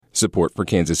Support for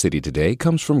Kansas City Today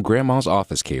comes from Grandma's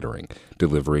Office Catering,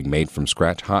 delivering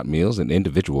made-from-scratch hot meals and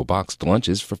individual boxed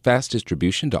lunches for fast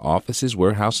distribution to offices,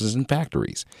 warehouses, and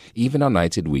factories, even on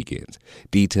nights and weekends.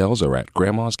 Details are at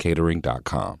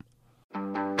grandmascatering.com.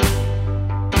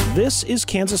 This is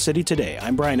Kansas City Today.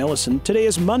 I'm Brian Ellison. Today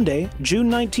is Monday,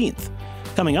 June 19th.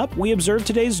 Coming up, we observe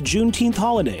today's Juneteenth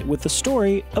holiday with the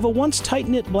story of a once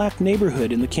tight-knit black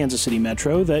neighborhood in the Kansas City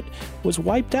metro that was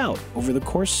wiped out over the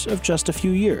course of just a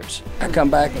few years. I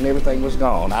come back and everything was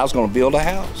gone. I was going to build a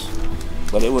house,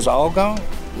 but it was all gone.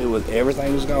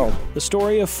 Everything was gone. The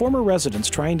story of former residents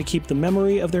trying to keep the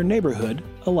memory of their neighborhood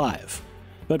alive.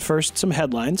 But first, some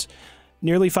headlines.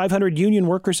 Nearly 500 union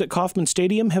workers at Kauffman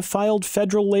Stadium have filed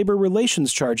federal labor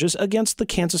relations charges against the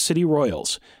Kansas City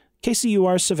Royals.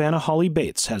 KCUR's Savannah Holly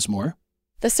Bates has more.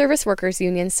 The Service Workers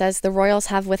Union says the Royals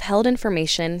have withheld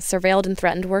information, surveilled and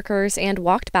threatened workers, and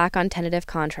walked back on tentative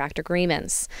contract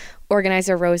agreements.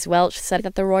 Organizer Rose Welch said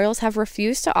that the Royals have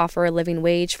refused to offer a living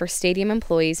wage for stadium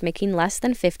employees making less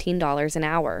than $15 an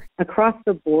hour. Across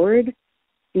the board,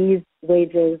 these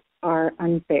wages are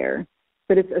unfair,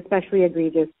 but it's especially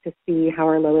egregious to see how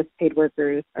our lowest paid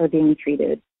workers are being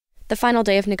treated. The final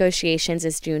day of negotiations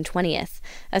is June 20th.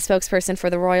 A spokesperson for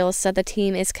the Royals said the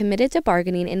team is committed to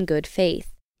bargaining in good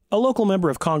faith. A local member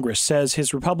of Congress says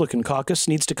his Republican caucus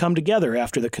needs to come together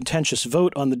after the contentious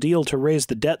vote on the deal to raise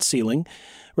the debt ceiling.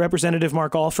 Representative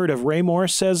Mark Alford of Raymore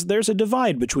says there's a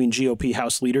divide between GOP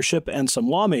House leadership and some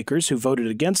lawmakers who voted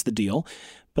against the deal,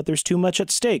 but there's too much at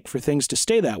stake for things to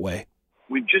stay that way.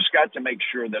 We've just got to make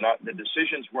sure that the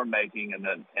decisions we're making and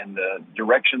the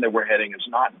direction that we're heading is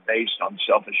not based on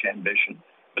selfish ambition,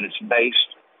 but it's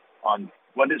based on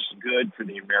what is good for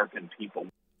the American people.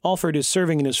 Alford is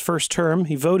serving in his first term.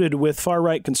 He voted with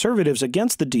far-right conservatives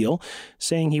against the deal,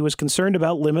 saying he was concerned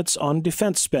about limits on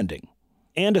defense spending.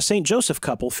 And a St. Joseph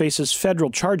couple faces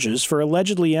federal charges for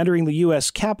allegedly entering the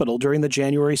U.S. Capitol during the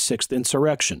January 6th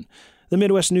insurrection. The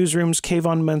Midwest Newsroom's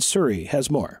Kayvon Mansouri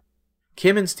has more.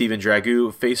 Kim and Stephen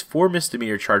Dragoo face 4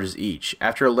 misdemeanor charges each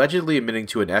after allegedly admitting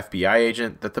to an FBI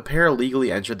agent that the pair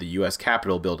illegally entered the U.S.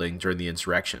 Capitol building during the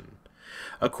insurrection.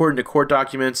 According to court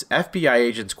documents, FBI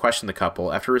agents questioned the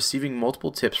couple after receiving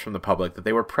multiple tips from the public that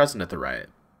they were present at the riot.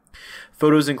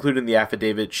 Photos included in the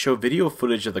affidavit show video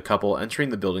footage of the couple entering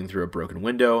the building through a broken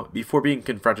window before being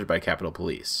confronted by Capitol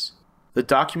Police. The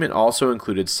document also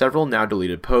included several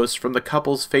now-deleted posts from the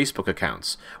couple's Facebook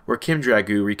accounts, where Kim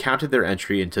Dragoo recounted their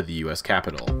entry into the U.S.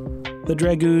 Capitol. The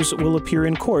Dragoos will appear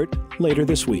in court later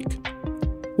this week.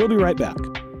 We'll be right back.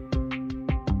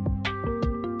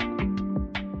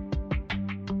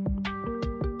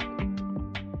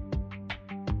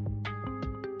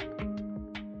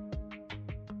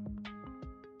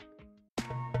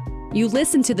 You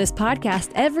listen to this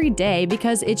podcast every day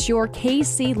because it's your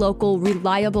KC local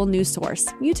reliable news source.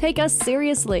 You take us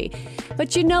seriously.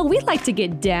 But you know, we like to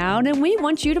get down and we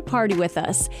want you to party with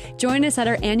us. Join us at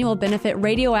our annual benefit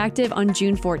Radioactive on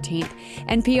June 14th.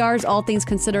 NPR's All Things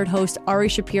Considered host Ari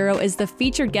Shapiro is the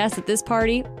featured guest at this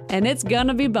party, and it's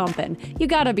gonna be bumpin'. You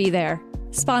gotta be there.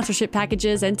 Sponsorship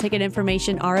packages and ticket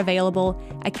information are available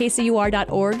at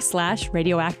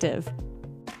kcur.org/radioactive.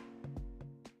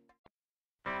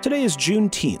 Today is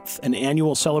Juneteenth, an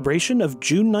annual celebration of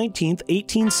June 19th,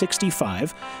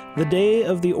 1865, the day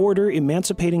of the order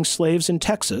emancipating slaves in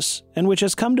Texas, and which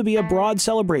has come to be a broad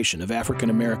celebration of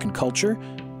African American culture,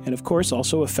 and of course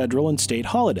also a federal and state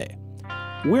holiday.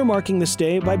 We're marking this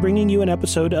day by bringing you an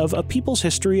episode of A People's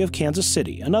History of Kansas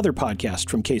City, another podcast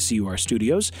from KCUR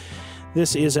Studios.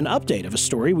 This is an update of a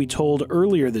story we told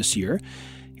earlier this year.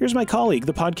 Here's my colleague,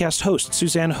 the podcast host,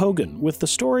 Suzanne Hogan, with the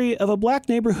story of a black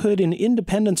neighborhood in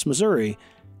Independence, Missouri,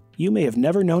 you may have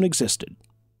never known existed.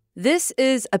 This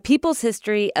is A People's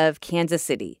History of Kansas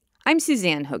City. I'm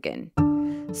Suzanne Hogan.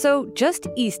 So just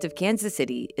east of Kansas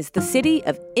City is the city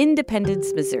of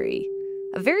Independence, Missouri.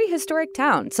 A very historic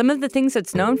town. Some of the things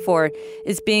it's known for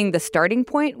is being the starting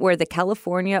point where the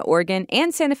California, Oregon,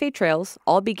 and Santa Fe trails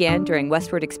all began during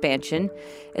westward expansion.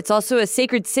 It's also a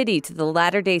sacred city to the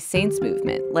Latter-day Saints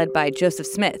movement, led by Joseph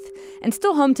Smith, and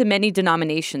still home to many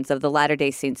denominations of the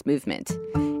Latter-day Saints movement.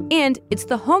 And it's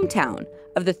the hometown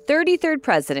of the 33rd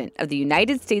President of the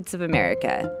United States of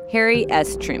America, Harry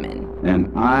S. Truman.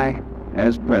 And I,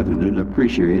 as President,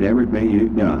 appreciate everything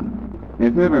you've done.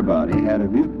 If everybody had a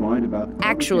viewpoint about...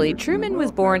 Actually, Truman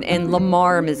was born in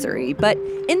Lamar, Missouri, but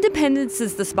Independence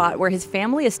is the spot where his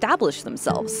family established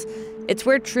themselves. It's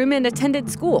where Truman attended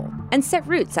school and set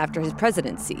roots after his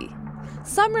presidency.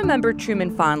 Some remember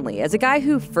Truman fondly as a guy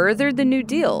who furthered the New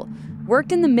Deal,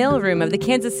 worked in the mailroom of the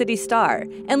Kansas City Star,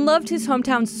 and loved his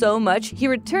hometown so much he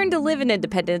returned to live in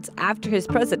Independence after his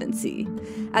presidency.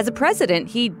 As a president,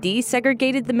 he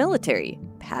desegregated the military,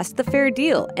 passed the Fair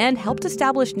Deal, and helped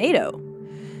establish NATO.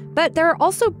 But there are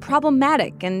also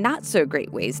problematic and not so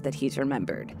great ways that he's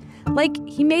remembered. Like,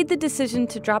 he made the decision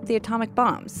to drop the atomic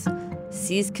bombs,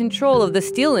 seized control of the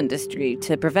steel industry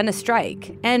to prevent a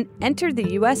strike, and entered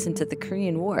the U.S. into the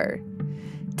Korean War.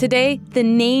 Today, the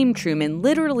name Truman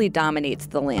literally dominates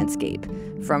the landscape.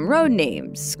 From road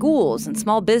names, schools, and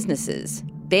small businesses,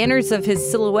 banners of his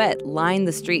silhouette line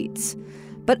the streets.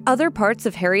 But other parts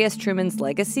of Harry S. Truman's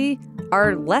legacy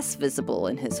are less visible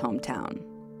in his hometown.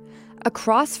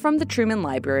 Across from the Truman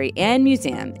Library and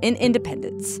Museum in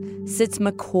Independence sits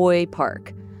McCoy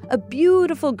Park, a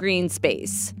beautiful green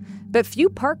space. But few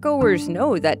parkgoers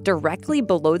know that directly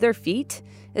below their feet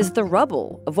is the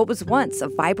rubble of what was once a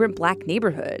vibrant Black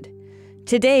neighborhood.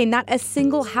 Today, not a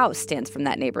single house stands from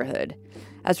that neighborhood.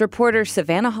 As reporter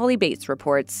Savannah Holly Bates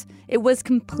reports, it was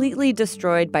completely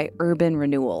destroyed by urban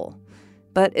renewal.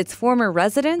 But its former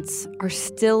residents are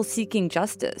still seeking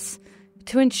justice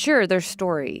to ensure their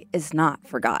story is not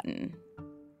forgotten.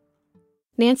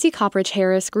 Nancy Coppridge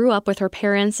Harris grew up with her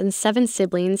parents and 7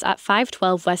 siblings at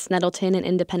 512 West Nettleton in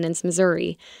Independence,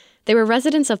 Missouri. They were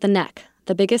residents of the Neck,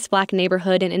 the biggest Black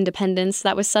neighborhood in Independence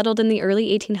that was settled in the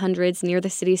early 1800s near the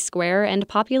city square and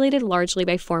populated largely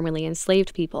by formerly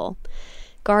enslaved people.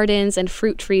 Gardens and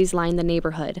fruit trees lined the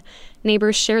neighborhood.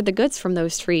 Neighbors shared the goods from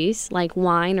those trees, like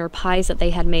wine or pies that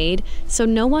they had made, so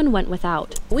no one went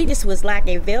without. We just was like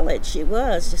a village. It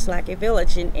was just like a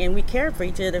village, and we cared for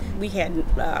each other. We had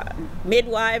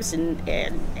midwives and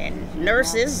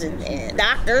nurses and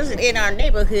doctors in our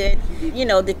neighborhood,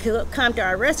 that could come to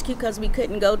our rescue because we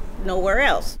couldn't go nowhere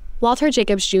else. Walter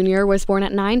Jacobs Jr. was born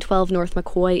at 912 North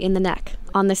McCoy in the Neck,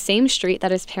 on the same street that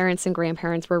his parents and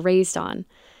grandparents were raised on.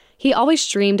 He always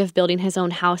dreamed of building his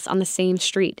own house on the same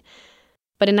street.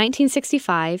 But in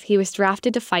 1965, he was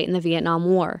drafted to fight in the Vietnam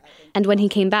War, and when he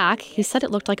came back, he said it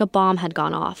looked like a bomb had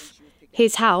gone off.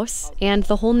 His house and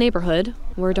the whole neighborhood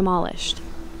were demolished.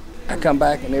 I come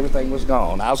back and everything was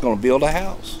gone. I was going to build a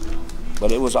house,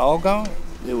 but it was all gone.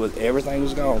 Everything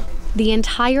was gone. The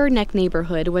entire Neck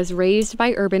neighborhood was razed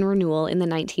by urban renewal in the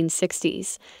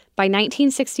 1960s. By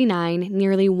 1969,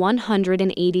 nearly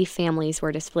 180 families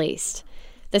were displaced.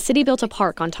 The city built a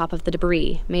park on top of the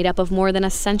debris, made up of more than a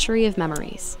century of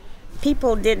memories.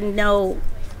 People didn't know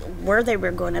where they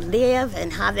were going to live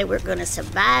and how they were going to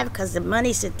survive because the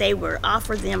monies that they were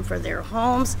offered them for their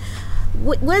homes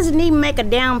wasn't even make a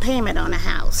down payment on a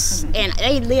house. And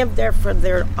they lived there for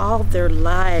all their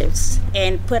lives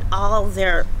and put all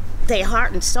their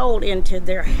heart and soul into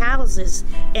their houses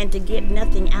and to get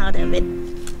nothing out of it.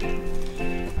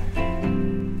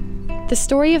 The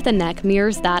story of the Neck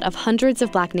mirrors that of hundreds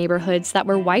of Black neighborhoods that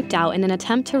were wiped out in an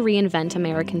attempt to reinvent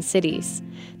American cities.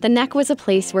 The Neck was a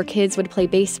place where kids would play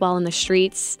baseball in the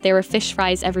streets, there were fish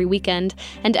fries every weekend,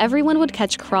 and everyone would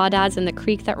catch crawdads in the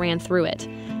creek that ran through it.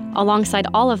 Alongside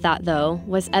all of that, though,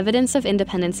 was evidence of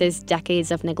Independence's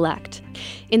decades of neglect.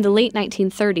 In the late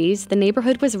 1930s, the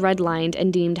neighborhood was redlined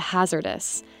and deemed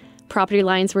hazardous. Property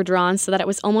lines were drawn so that it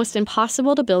was almost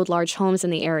impossible to build large homes in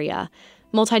the area.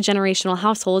 Multi-generational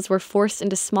households were forced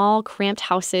into small, cramped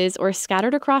houses or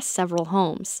scattered across several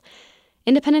homes.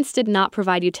 Independence did not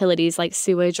provide utilities like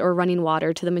sewage or running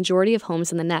water to the majority of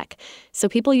homes in the Neck, so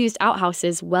people used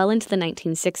outhouses well into the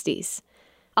 1960s.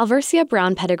 Alversia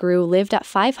Brown Pettigrew lived at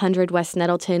 500 West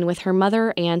Nettleton with her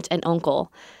mother, aunt, and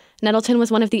uncle. Nettleton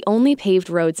was one of the only paved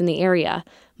roads in the area.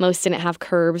 Most didn't have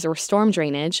curbs or storm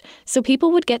drainage, so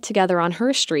people would get together on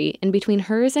her street and between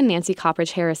hers and Nancy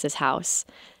Coppridge Harris's house.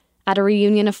 At a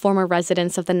reunion of former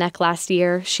residents of the Neck last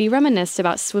year, she reminisced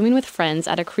about swimming with friends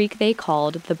at a creek they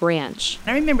called the Branch.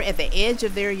 I remember at the edge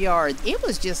of their yard, it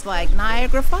was just like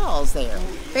Niagara Falls there.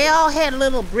 They all had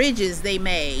little bridges they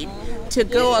made to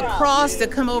go across to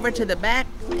come over to the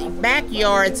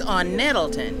backyards on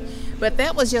Nettleton. But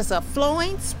that was just a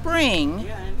flowing spring.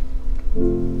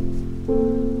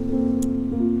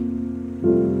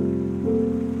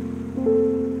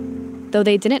 Though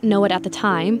they didn't know it at the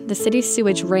time, the city's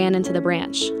sewage ran into the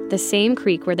Branch, the same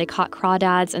creek where they caught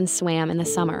crawdads and swam in the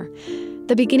summer.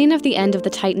 The beginning of the end of the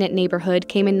tight-knit neighborhood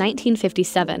came in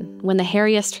 1957, when the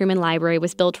Harry S. Truman Library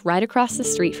was built right across the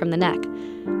street from the Neck.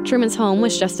 Truman's home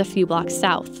was just a few blocks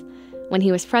south. When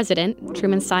he was president,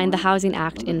 Truman signed the Housing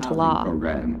Act into law.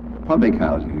 Public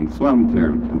housing, slum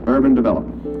terms, and urban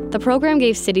development. The program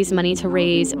gave cities money to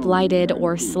raise blighted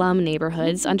or slum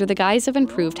neighborhoods under the guise of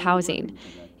improved housing.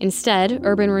 Instead,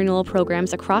 urban renewal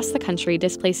programs across the country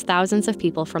displaced thousands of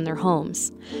people from their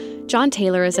homes. John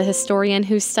Taylor is a historian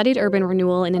who studied urban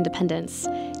renewal in Independence.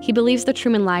 He believes the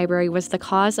Truman Library was the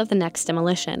cause of the next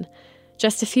demolition.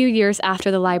 Just a few years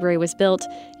after the library was built,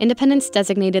 Independence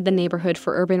designated the neighborhood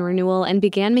for urban renewal and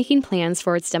began making plans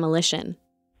for its demolition.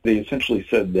 They essentially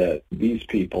said that these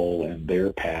people and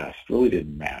their past really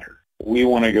didn't matter. We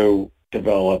want to go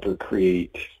develop or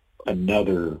create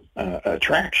another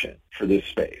attraction for this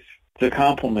space to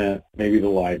complement maybe the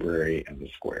library and the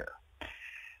square.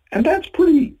 And that's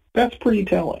pretty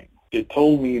telling. It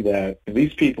told me that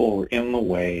these people were in the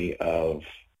way of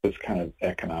this kind of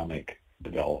economic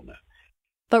development.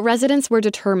 But residents were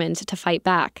determined to fight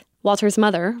back. Walter's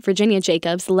mother, Virginia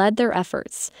Jacobs, led their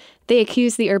efforts. They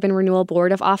accused the Urban Renewal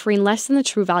Board of offering less than the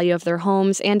true value of their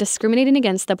homes and discriminating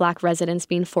against the Black residents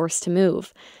being forced to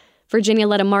move. Virginia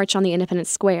led a march on the Independence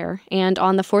Square, and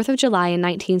on the 4th of July in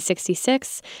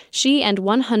 1966, she and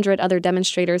 100 other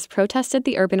demonstrators protested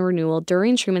the urban renewal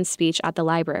during Truman's speech at the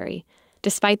library.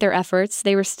 Despite their efforts,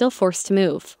 they were still forced to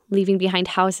move, leaving behind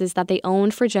houses that they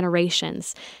owned for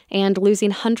generations, and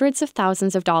losing hundreds of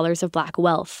thousands of dollars of Black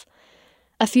wealth.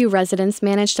 A few residents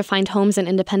managed to find homes in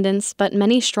Independence, but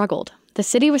many struggled. The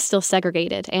city was still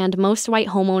segregated, and most white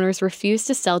homeowners refused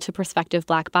to sell to prospective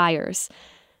Black buyers.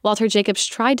 Walter Jacobs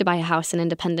tried to buy a house in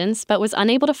Independence, but was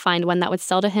unable to find one that would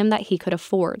sell to him that he could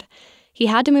afford. He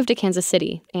had to move to Kansas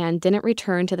City and didn't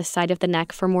return to the site of the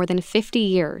Neck for more than 50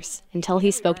 years until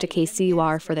he spoke to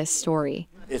KCUR for this story.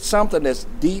 It's something that's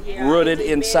deep-rooted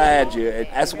inside you.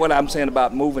 That's what I'm saying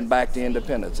about moving back to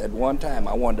Independence. At one time,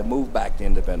 I wanted to move back to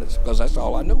Independence because that's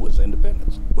all I knew was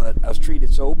Independence. But I was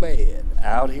treated so bad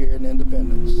out here in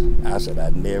Independence, I said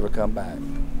I'd never come back.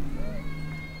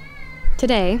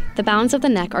 Today, the bounds of the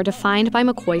Neck are defined by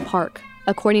McCoy Park.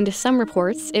 According to some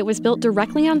reports, it was built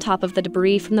directly on top of the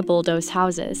debris from the bulldozed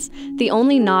houses. The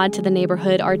only nod to the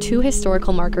neighborhood are two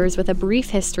historical markers with a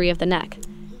brief history of the Neck.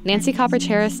 Nancy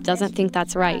Coppercharis doesn't think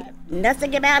that's right.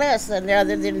 Nothing about us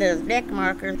other than the neck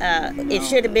marker. It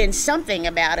should have been something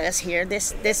about us here.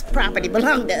 This property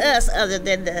belonged to us other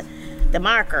than the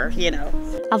marker, you know.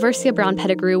 Alversia Brown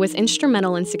Pettigrew was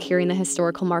instrumental in securing the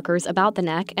historical markers about the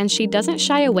Neck, and she doesn't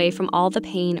shy away from all the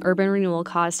pain urban renewal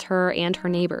caused her and her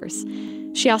neighbors.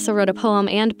 She also wrote a poem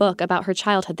and book about her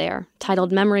childhood there,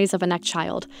 titled Memories of a Neck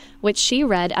Child, which she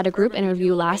read at a group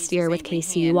interview last year with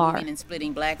KCUR. And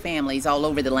splitting Black families all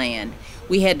over the land.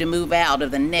 We had to move out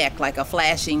of the Neck like a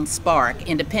flashing spark.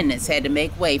 Independence had to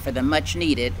make way for the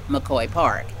much-needed McCoy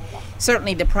Park.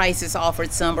 Certainly the prices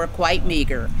offered some were quite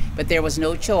meager, but there was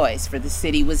no choice, for the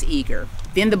city was eager.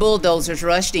 Then the bulldozers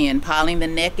rushed in, piling the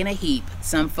Neck in a heap.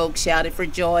 Some folks shouted for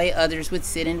joy, others would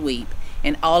sit and weep.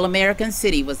 An all-American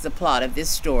city was the plot of this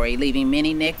story, leaving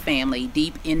many Neck family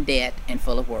deep in debt and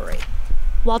full of worry.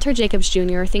 Walter Jacobs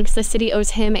Jr. thinks the city owes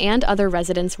him and other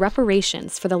residents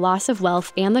reparations for the loss of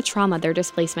wealth and the trauma their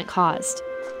displacement caused.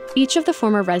 Each of the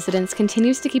former residents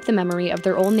continues to keep the memory of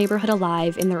their old neighborhood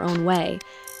alive in their own way,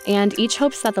 and each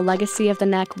hopes that the legacy of the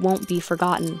Neck won't be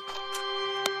forgotten.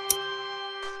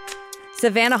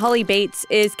 Savannah Holly Bates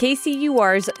is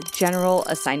KCUR's general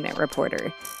assignment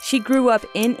reporter. She grew up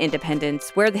in Independence,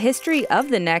 where the history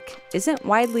of the Neck isn't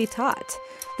widely taught.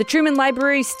 The Truman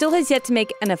Library still has yet to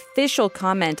make an official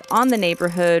comment on the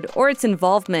neighborhood or its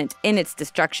involvement in its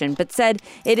destruction, but said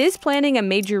it is planning a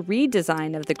major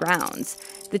redesign of the grounds.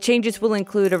 The changes will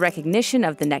include a recognition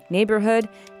of the Neck neighborhood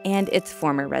and its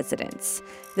former residents.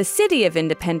 The city of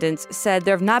Independence said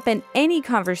there have not been any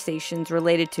conversations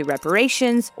related to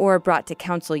reparations or brought to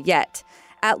council yet.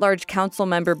 At-large council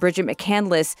member Bridget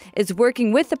McCandless is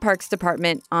working with the Parks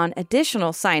Department on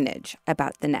additional signage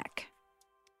about the Neck.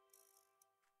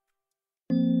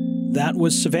 That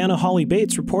was Savannah Holly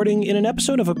Bates reporting in an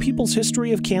episode of A People's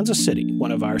History of Kansas City,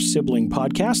 one of our sibling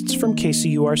podcasts from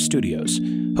KCUR Studios,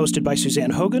 hosted by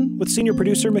Suzanne Hogan with senior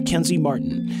producer Mackenzie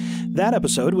Martin. That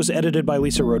episode was edited by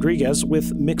Lisa Rodriguez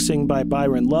with mixing by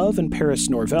Byron Love and Paris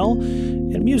Norvell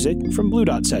and music from Blue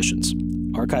Dot Sessions.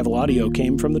 Archival audio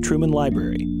came from the Truman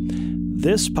Library.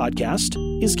 This podcast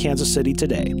is Kansas City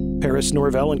Today. Paris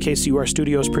Norvell and KCUR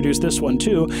Studios produced this one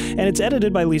too, and it's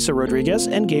edited by Lisa Rodriguez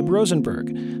and Gabe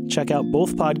Rosenberg. Check out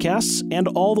both podcasts and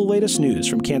all the latest news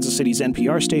from Kansas City's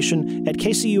NPR station at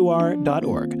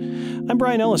kcur.org. I'm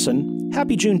Brian Ellison.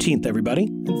 Happy Juneteenth, everybody,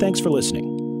 and thanks for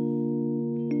listening.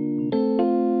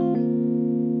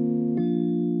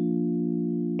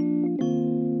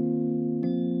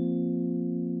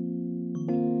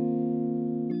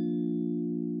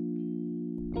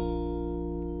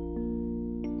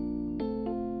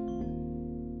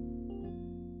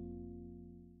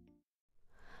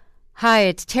 Hi,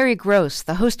 it's Terry Gross,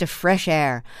 the host of Fresh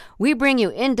Air. We bring you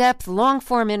in-depth,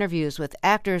 long-form interviews with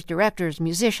actors, directors,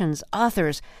 musicians,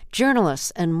 authors,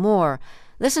 journalists, and more.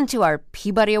 Listen to our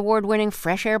Peabody Award-winning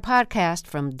Fresh Air podcast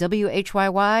from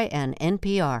WHYY and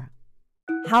NPR.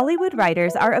 Hollywood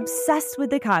writers are obsessed with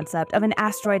the concept of an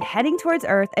asteroid heading towards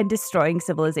Earth and destroying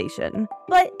civilization.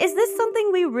 But is this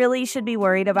something we really should be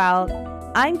worried about?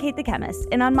 I'm Kate the Chemist,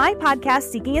 and on my podcast,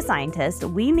 Seeking a Scientist,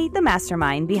 we meet the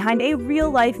mastermind behind a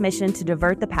real-life mission to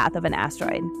divert the path of an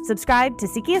asteroid. Subscribe to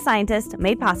Seeking a Scientist,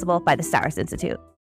 made possible by the Stars Institute.